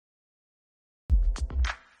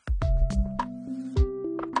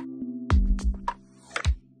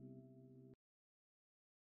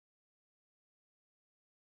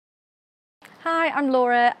Hi, I'm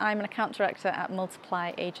Laura. I'm an account director at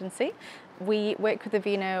Multiply Agency. We work with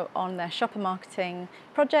Aveeno on their shopper marketing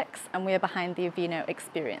projects, and we are behind the Aveeno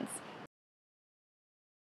experience.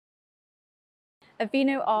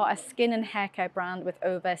 Aveeno are a skin and hair care brand with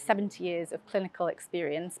over 70 years of clinical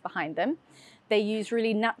experience behind them. They use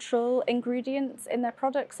really natural ingredients in their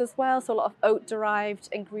products as well, so a lot of oat-derived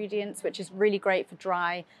ingredients, which is really great for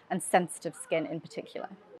dry and sensitive skin in particular.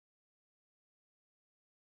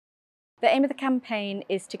 The aim of the campaign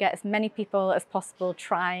is to get as many people as possible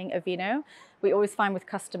trying Aveeno. We always find with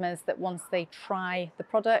customers that once they try the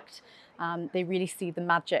product, they really see the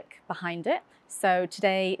magic behind it. So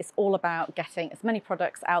today it's all about getting as many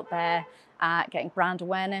products out there, getting brand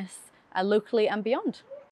awareness locally and beyond.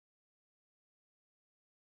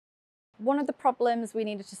 One of the problems we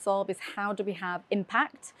needed to solve is how do we have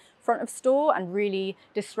impact front of store and really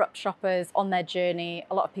disrupt shoppers on their journey.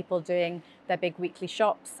 A lot of people doing their big weekly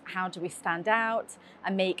shops. How do we stand out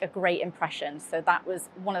and make a great impression? So that was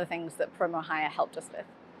one of the things that Promohire helped us with.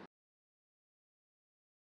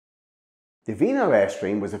 The Aveeno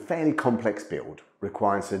Airstream was a fairly complex build,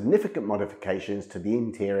 requiring significant modifications to the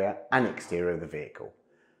interior and exterior of the vehicle.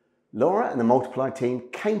 Laura and the Multiply team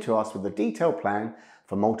came to us with a detailed plan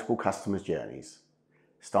for multiple customers' journeys,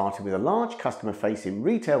 starting with a large customer-facing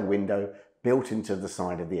retail window built into the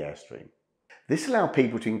side of the Airstream. This allowed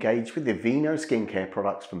people to engage with the Aveeno skincare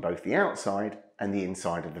products from both the outside and the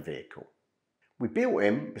inside of the vehicle. We built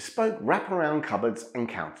in bespoke wraparound cupboards and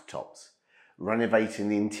countertops, renovating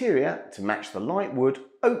the interior to match the light wood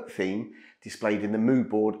oak theme displayed in the mood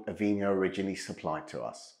board Aveeno originally supplied to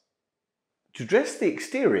us. To dress the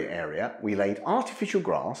exterior area, we laid artificial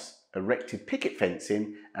grass, erected picket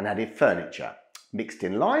fencing and added furniture, mixed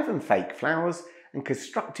in live and fake flowers and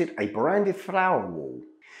constructed a branded flower wall.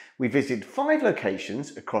 We visited 5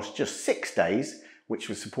 locations across just 6 days, which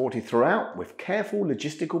was supported throughout with careful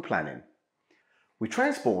logistical planning. We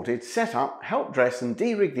transported, set up, helped dress and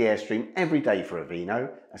de-rig the Airstream every day for Aveeno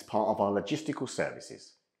as part of our logistical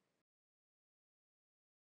services.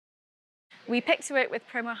 We picked to work with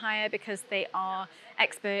Promohire because they are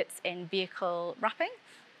experts in vehicle wrapping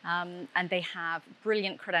and they have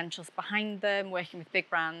brilliant credentials behind them, working with big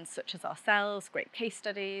brands such as ourselves, great case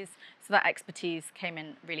studies, so that expertise came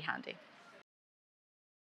in really handy.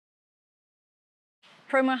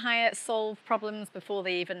 Promohire solved problems before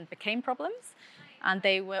they even became problems, and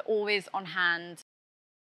they were always on hand.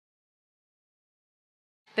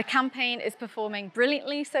 The campaign is performing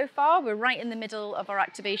brilliantly so far. We're right in the middle of our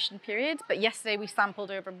activation period, but yesterday we sampled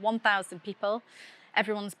over 1,000 people.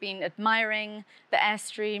 Everyone's been admiring the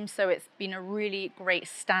Airstream, so it's been a really great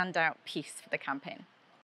standout piece for the campaign.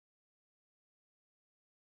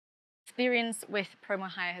 Experience with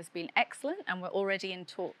Promohire has been excellent, and we're already in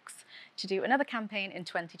talks to do another campaign in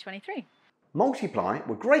 2023. Multiply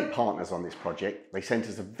were great partners on this project. They sent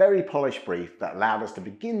us a very polished brief that allowed us to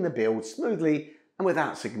begin the build smoothly and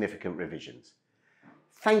without significant revisions.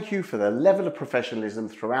 Thank you for the level of professionalism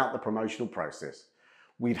throughout the promotional process.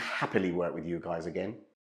 We'd happily work with you guys again.